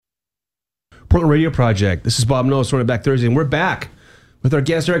Portland Radio Project. This is Bob Knowles, Throwing It Back Thursday, and we're back with our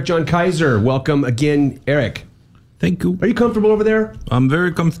guest, Eric John Kaiser. Welcome again, Eric. Thank you. Are you comfortable over there? I'm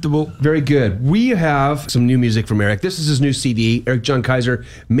very comfortable. Very good. We have some new music from Eric. This is his new CD, Eric John Kaiser,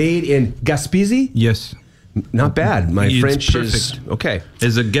 made in Gaspésie? Yes. Not bad. My It's French perfect. is... Okay.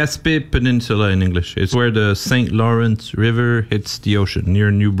 It's a Gaspé Peninsula in English. It's where the St. Lawrence River hits the ocean,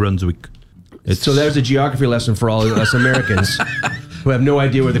 near New Brunswick. So there's a geography lesson for all of us Americans who have no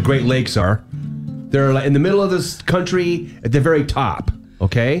idea where the Great Lakes are. They're like in the middle of this country at the very top,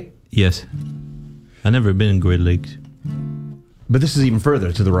 okay? Yes. I've never been in Great Lakes. But this is even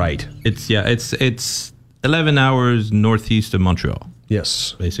further to the right. It's 11 hours northeast of Montreal,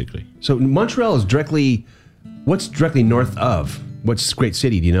 Yes. basically. So Montreal is directly... What's directly north of? What's great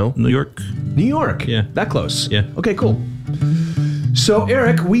city, do you know? New York? New York. Yeah. That close. Yeah. Okay, cool. So,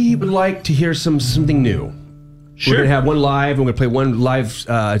 Eric, we would like to hear something new. Sure. We're going to have one live. We're going to play one live,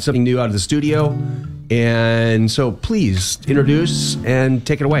 something new out of the studio. And so, please, introduce and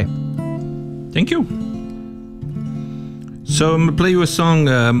take it away. Thank you. So I'm going to play you a song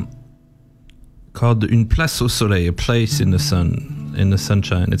called Une place au soleil, a place in the sun, in the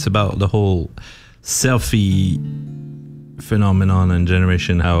sunshine. It's about the whole selfie phenomenon and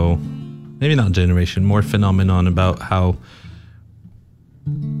generation, how, maybe not generation, more phenomenon about how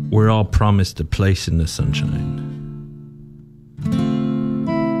we're all promised a place in the sunshine.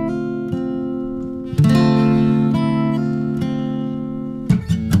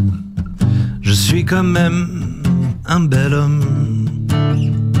 Je suis quand même un bel homme,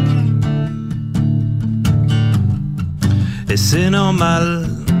 et c'est normal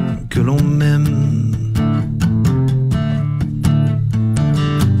que l'on m'aime,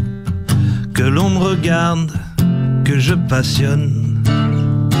 que l'on me regarde, que je passionne,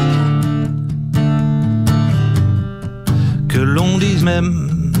 que l'on dise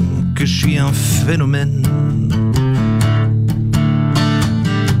même que je suis un phénomène.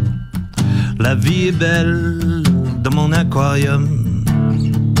 La vie est belle dans mon aquarium.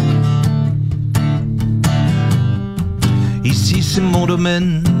 Ici c'est mon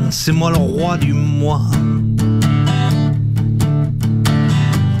domaine, c'est moi le roi du moi.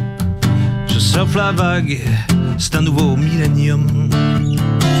 Je surfe la vague, c'est un nouveau millénium.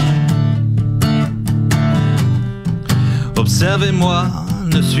 Observez-moi,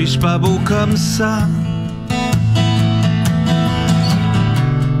 ne suis-je pas beau comme ça?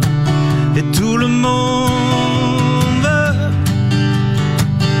 Et tout le monde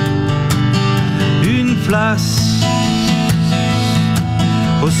veut une place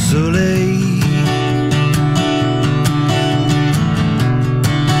au soleil.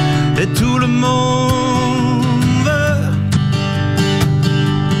 Et tout le monde veut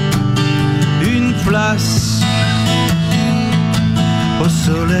une place au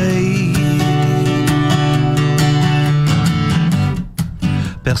soleil.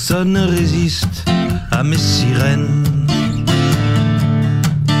 Personne ne résiste à mes sirènes.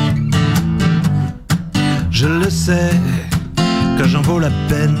 Je le sais quand j'en vaux la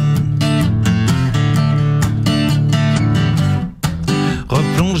peine.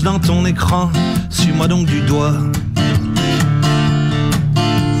 Replonge dans ton écran, suis-moi donc du doigt.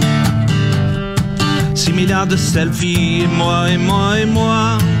 6 milliards de selfies, et moi, et moi, et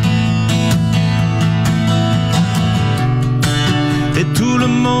moi. Et tout le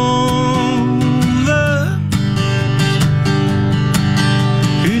monde veut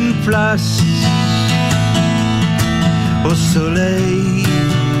une place au soleil.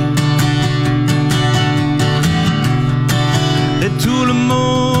 Et tout le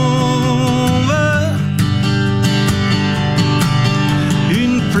monde veut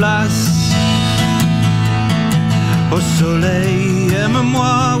une place au soleil.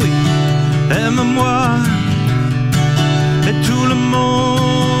 Aime-moi, oui, aime-moi. Et tout le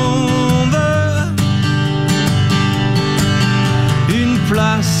monde veut une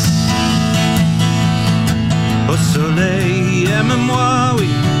place au soleil. Aime-moi, oui,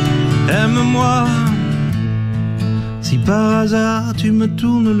 aime-moi. Si par hasard tu me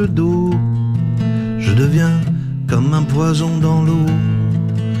tournes le dos, je deviens comme un poison dans l'eau.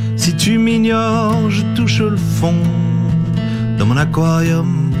 Si tu m'ignores, je touche le fond. Dans mon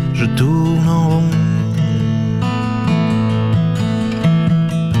aquarium, je tourne en rond.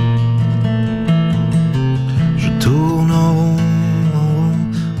 Tourne en rond, en rond,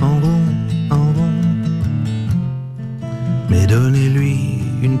 en rond, en rond. Mais donnez-lui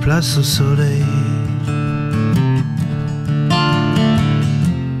une place au soleil.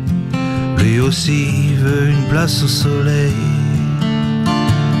 Lui aussi veut une place au soleil.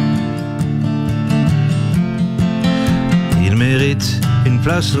 Il mérite une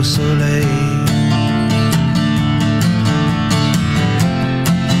place au soleil.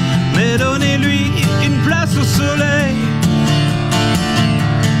 Mais donnez-lui une place au soleil.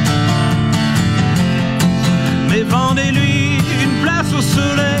 Mais vendez-lui une place au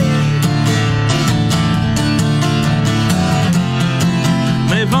soleil.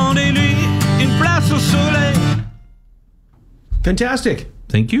 Mais vendez-lui une place au soleil. Fantastic.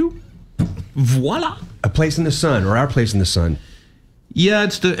 Thank you. Voila. A Place in the Sun, or Our Place in the Sun. Yeah,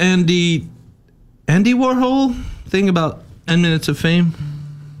 it's the Andy Warhol thing about 10 minutes of fame.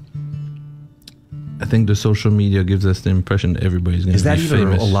 I think the social media gives us the impression that everybody's going to be famous. Is that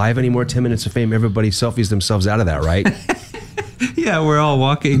even alive anymore? 10 minutes of fame, everybody selfies themselves out of that, right? Yeah, we're all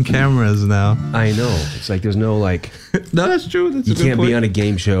walking cameras now. I know. It's like there's no like... No, that's true. That's you can't be on a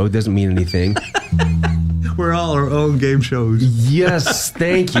game show. It doesn't mean anything. We're all our own game shows. Yes,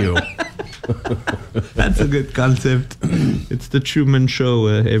 thank you. That's a good concept. It's the Truman Show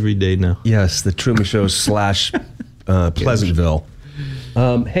every day now. Yes, the Truman Show / Pleasantville.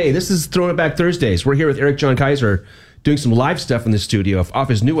 Hey, this is Throwing It Back Thursdays. We're here with Eric John Kaiser doing some live stuff in the studio off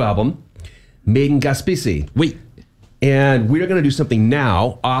his new album, Made in Gaspésie. Oui. And we're going to do something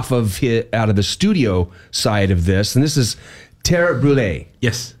now out of the studio side of this. And this is Terre Brûlée.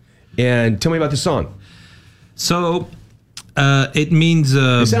 Yes. And tell me about this song. So, it means...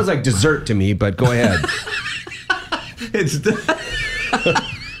 it sounds like dessert to me, but go ahead. It's...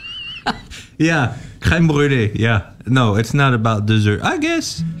 Yeah, crème brûlée, yeah. No, it's not about dessert. I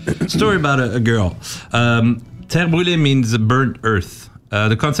guess. Story about a girl. Terre brûlée means burnt earth.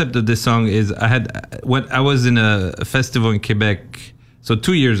 The concept of this song is I was in a festival in Quebec, so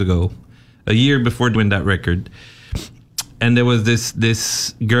 2 years ago, a year before doing that record. And there was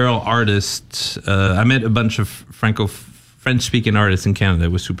this girl artist. I met a bunch of French-speaking artists in Canada.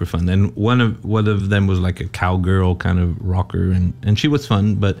 It was super fun. And one of them was like a cowgirl kind of rocker, and she was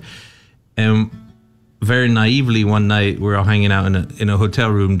fun. But very naively, one night we were all hanging out in a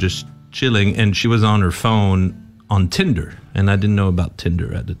hotel room, just chilling, and she was on her phone on Tinder, and I didn't know about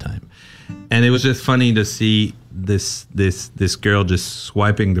Tinder at the time. And it was just funny to see this girl just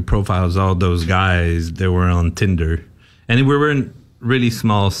swiping the profiles of all those guys that were on Tinder. And we were in a really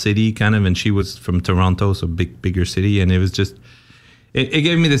small city, kind of, and she was from Toronto, so bigger city. And it was just, it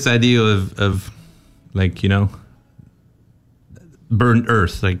gave me this idea of like, you know, burnt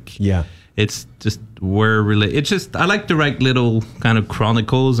earth. Like, yeah, it's just it's just, I like to write little kind of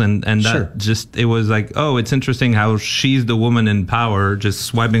chronicles, and that sure. Just, it was like, oh, it's interesting how she's the woman in power, just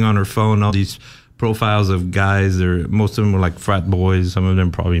swiping on her phone all these profiles of guys. Most of them were like frat boys, some of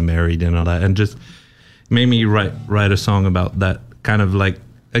them probably married and all that, and just made me write a song about that, kind of like,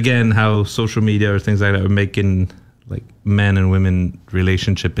 again, how social media or things like that are making like man and women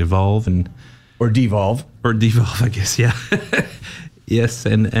relationship evolve or devolve, I guess. Yeah. Yes.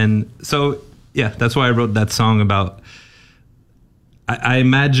 And so, yeah, that's why I wrote that song about, I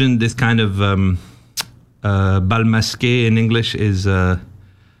imagine this kind of bal masqué in English is,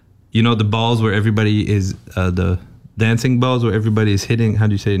 you know, the balls where everybody is, the dancing balls where everybody is hitting. How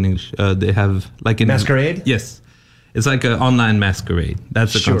do you say it in English? They have like in masquerade. Yes, it's like an online masquerade.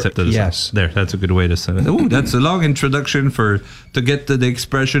 That's the concept of the song. There, that's a good way to say it. Ooh, that's a long introduction to get to the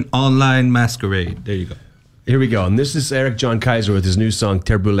expression online masquerade. There you go. Here we go, and this is Eric John Kaiser with his new song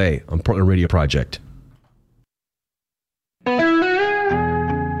Terre Brûlée on Portland Radio Project.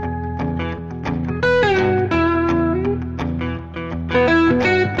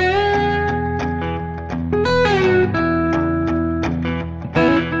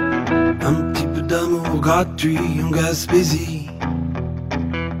 Gratuit en Gaspésie,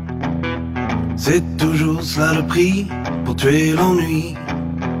 c'est toujours cela le prix pour tuer l'ennui.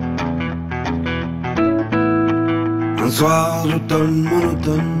 Un soir d'automne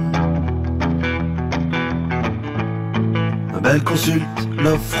monotone, ma belle consulte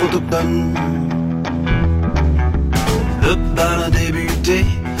l'offre autochtone. Le bal a débuté,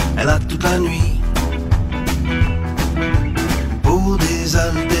 elle a toute la nuit pour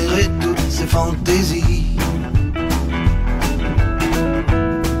désaltérer toutes ses fantaisies.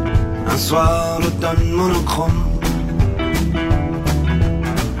 Un soir d'automne monochrome,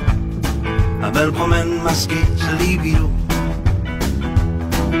 la belle promène masquée sa libido.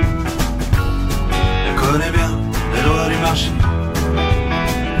 Elle connaît bien les lois du marché.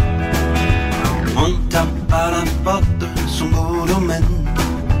 On tape à la porte de son beau domaine.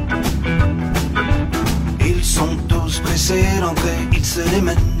 Ils sont tous pressés d'entrer, ils se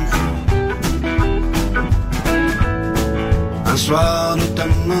démènent. Un soir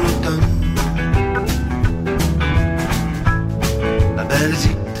d'automne monotone, la belle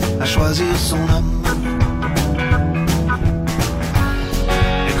hésite à choisir son homme.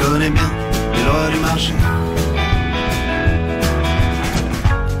 connais bien les lois du marché.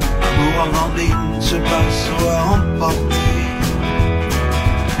 Amour en grande ligne se passe ou à emporter.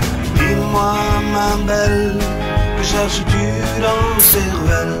 Dis-moi ma belle, que cherches-tu dans le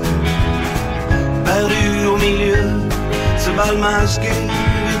cervelle? Perdu au milieu, ce bal masqué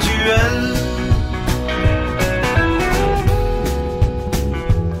rituel.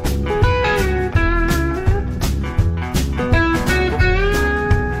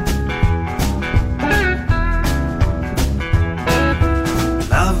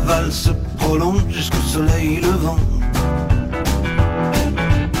 La valse se prolonge jusqu'au soleil levant.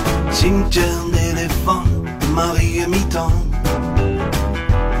 Cimetière d'éléphants, Marie et mi-temps.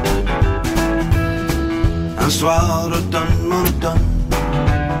 Un soir d'automne monotone,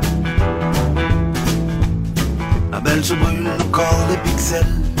 la belle se brûle encore des pixels.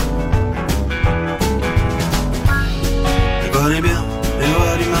 Je connais bien les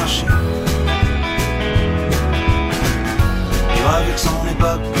lois du marché. Vivre avec son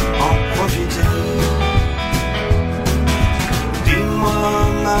époque, en profiter. Dis-moi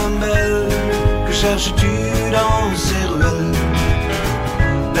ma belle, que cherches-tu dans ces ruelles?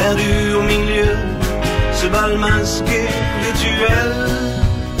 Perdu au milieu, ce bal masqué rituel.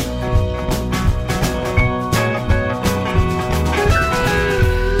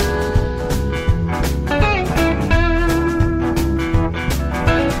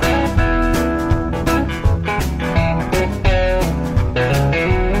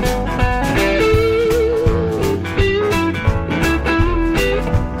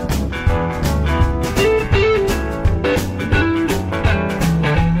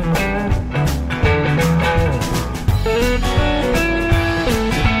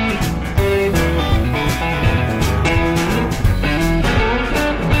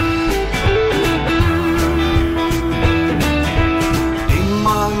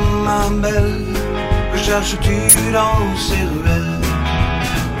 Cherches-tu dans ces ruelles?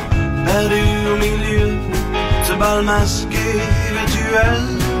 Perdu au milieu, ce bal masqué rituel.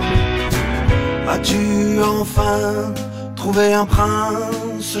 As-tu enfin trouvé un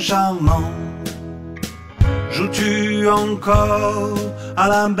prince charmant? Joues-tu encore à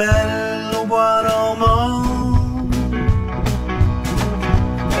la belle au bois dormant?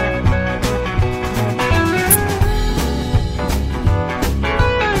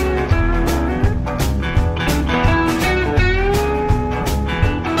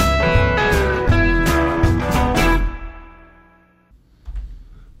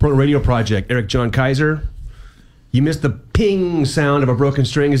 Portland Radio Project, Eric John Kaiser. You missed the ping sound of a broken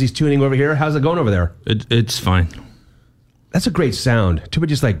string as he's tuning over here. How's it going over there? It's fine. That's a great sound. Too bad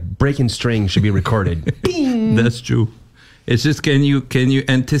just like breaking strings should be recorded. Bing! That's true. It's just can you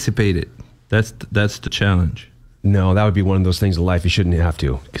anticipate it? That's the challenge. No, that would be one of those things in life you shouldn't have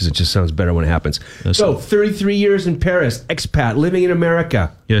to, because it just sounds better when it happens. So, 33 years in Paris, expat, living in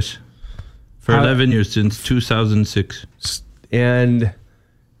America. Yes. For 11 years, since 2006. And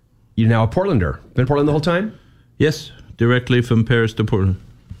you're now a Portlander. Been in Portland the whole time? Yes, directly from Paris to Portland.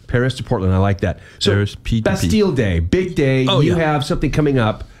 Paris to Portland, I like that. So, Paris, P2P. Bastille Day, big day. Oh, you have something coming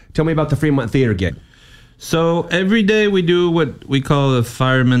up. Tell me about the Fremont Theater gig. So every day we do what we call a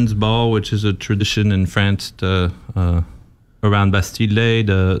fireman's ball, which is a tradition in France around Bastille Day.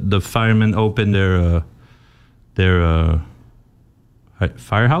 The firemen open their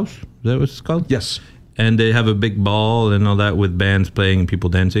firehouse. Is that what it's called? Yes. And they have a big ball and all that with bands playing and people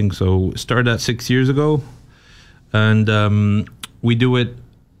dancing. So started that 6 years ago. And we do it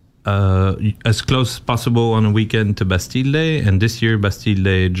as close as possible on a weekend to Bastille Day. And this year, Bastille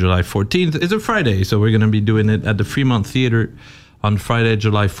Day, July 14th, is a Friday. So we're going to be doing it at the Fremont Theater on Friday,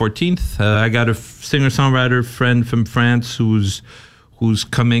 July 14th. I got a singer-songwriter friend from France who's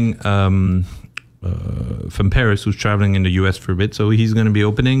coming from Paris, who's traveling in the US for a bit. So he's going to be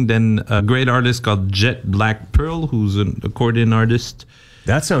opening. Then a great artist called Jet Black Pearl, who's an accordion artist.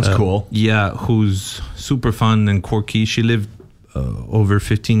 That sounds cool. Yeah, who's super fun and quirky. She lived over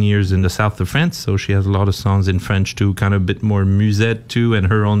 15 years in the south of France, so she has a lot of songs in French too, kind of a bit more musette too, and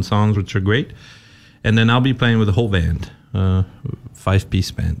her own songs, which are great. And then I'll be playing with a whole band,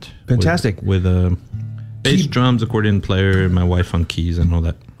 5-piece band. Fantastic. With a bass, drums, accordion player, and my wife on keys and all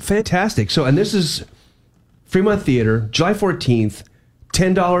that. Fantastic. So, and this is Fremont Theater, July 14th,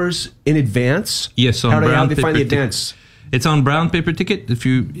 $10 in advance? Yes, on How brown do they find paper the advance? It's on brown paper ticket. If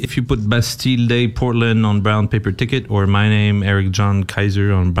you put Bastille Day Portland on brown paper ticket, or my name Eric John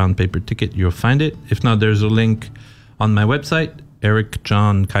Kaiser on brown paper ticket, you'll find it. If not, there's a link on my website,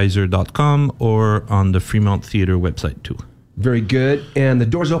 ericjohnkaiser.com, or on the Fremont Theater website too. Very good. And the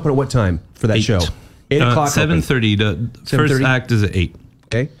doors open at what time for that 8. show? 8 o'clock. 7:30. The first act is at 8.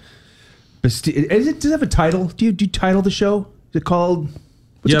 Okay. Bastille, does it have a title? Do you title the show? Is it called?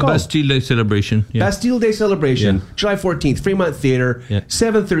 What's it called? Bastille Day Celebration. Yeah. Bastille Day Celebration, July 14th, Fremont Theater,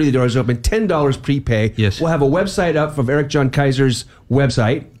 7:30 the doors open, $10 prepay. Yes. We'll have a website up from Eric John Kaiser's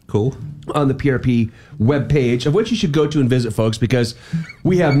website. Cool. On the PRP webpage, of which you should go to and visit, folks, because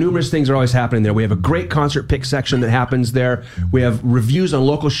we have numerous things that are always happening there. We have a great concert pick section that happens there. We have reviews on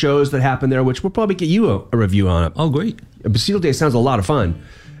local shows that happen there, which we'll probably get you a review on it. Oh, great. Bastille Day sounds a lot of fun.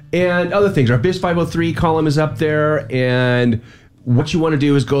 And other things. Our Biz 503 column is up there, and what you want to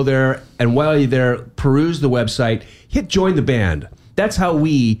do is go there, and while you're there, peruse the website, hit join the band. That's how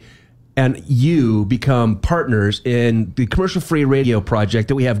we and you become partners in the commercial-free radio project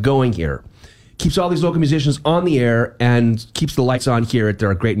that we have going here. Keeps all these local musicians on the air and keeps the lights on here at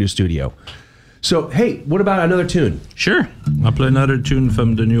our great new studio. So, hey, what about another tune? Sure. I'll play another tune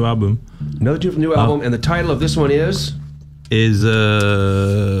from the new album. Another tune from the new album, and the title of this one is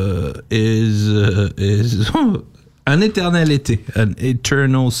Un éternel été, an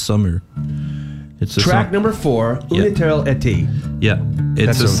eternal summer. It's a track song. number 4, Un éternel été. Yeah,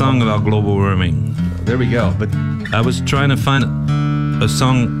 it's a song about global warming. There we go. But I was trying to find a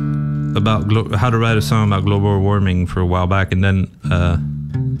song about how to write a song about global warming for a while back, and then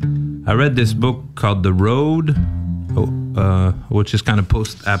I read this book called The Road, which is kind of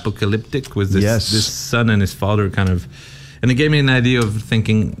post-apocalyptic, with this son and his father kind of. And it gave me an idea of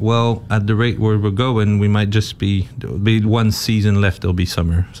thinking, well, at the rate where we're going, we might just there'll be one season left, there'll be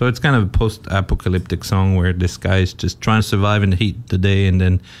summer. So it's kind of a post-apocalyptic song where this guy is just trying to survive in the heat of the day, and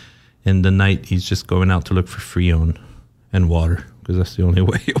then in the night, he's just going out to look for freon and water, because that's the only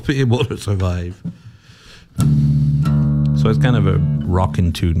way he'll be able to survive. So it's kind of a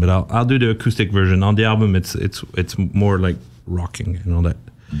rocking tune, but I'll do the acoustic version. On the album, it's more like rocking and all that.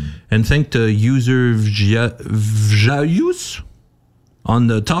 And thank to user Vjayus on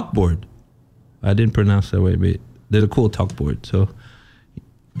the talkboard. I didn't pronounce that way, but they're a cool talkboard. So.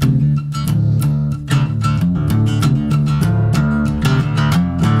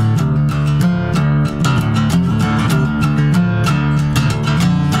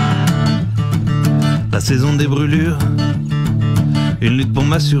 La saison des brûlures, une lutte pour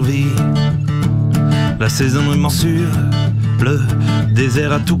ma survie. La saison des morsures, le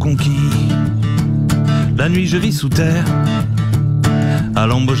désert a tout conquis. La nuit je vis sous terre, à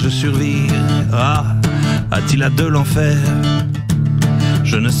l'ombre je survis. Ah, a-t-il hâte de l'enfer?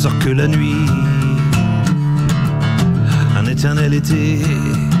 Je ne sors que la nuit. Un éternel été,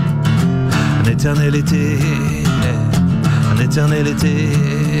 un éternel été, un éternel été.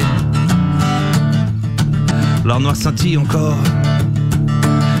 L'or noir scintille encore,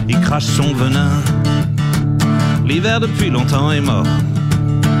 il crache son venin. L'hiver depuis longtemps est mort.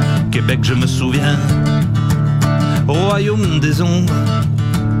 Québec, je me souviens. Au royaume des ombres,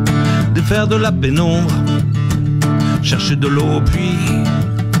 de faire de la pénombre, chercher de l'eau au puits,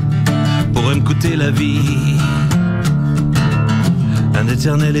 pourrait me coûter la vie. Un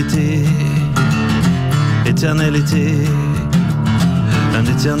éternel été, éternel été, un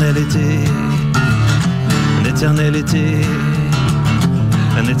éternel été, un éternel été,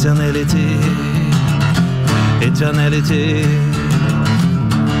 un éternel été. Éternel été.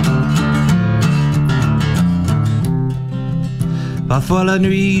 Parfois la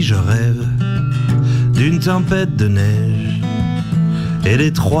nuit je rêve d'une tempête de neige et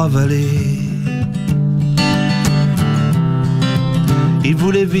des 3 vallées. Ils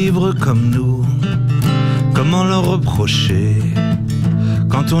voulaient vivre comme nous, comment leur reprocher?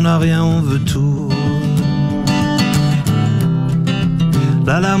 Quand on n'a rien on veut tout.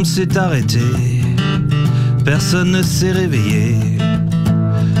 L'alarme s'est arrêtée, personne ne s'est réveillé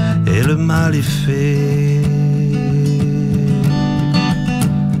et le mal est fait.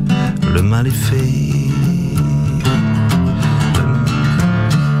 Le mal est fait.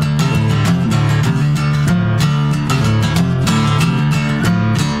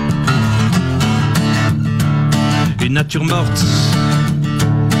 Une nature morte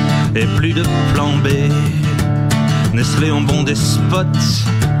et plus de plan B. Nestlé en bon despote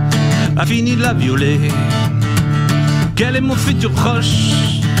a fini de la violer. Quel est mon futur proche?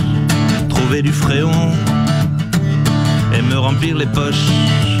 Trouver du fréon et me remplir les poches,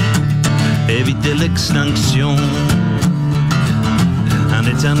 éviter l'extinction. Un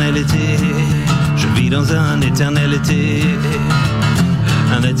éternel été, je vis dans un éternel été.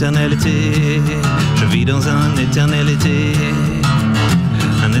 Un éternel été, je vis dans un éternel été.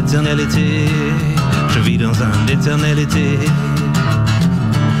 Un éternel été, je vis dans un éternel été.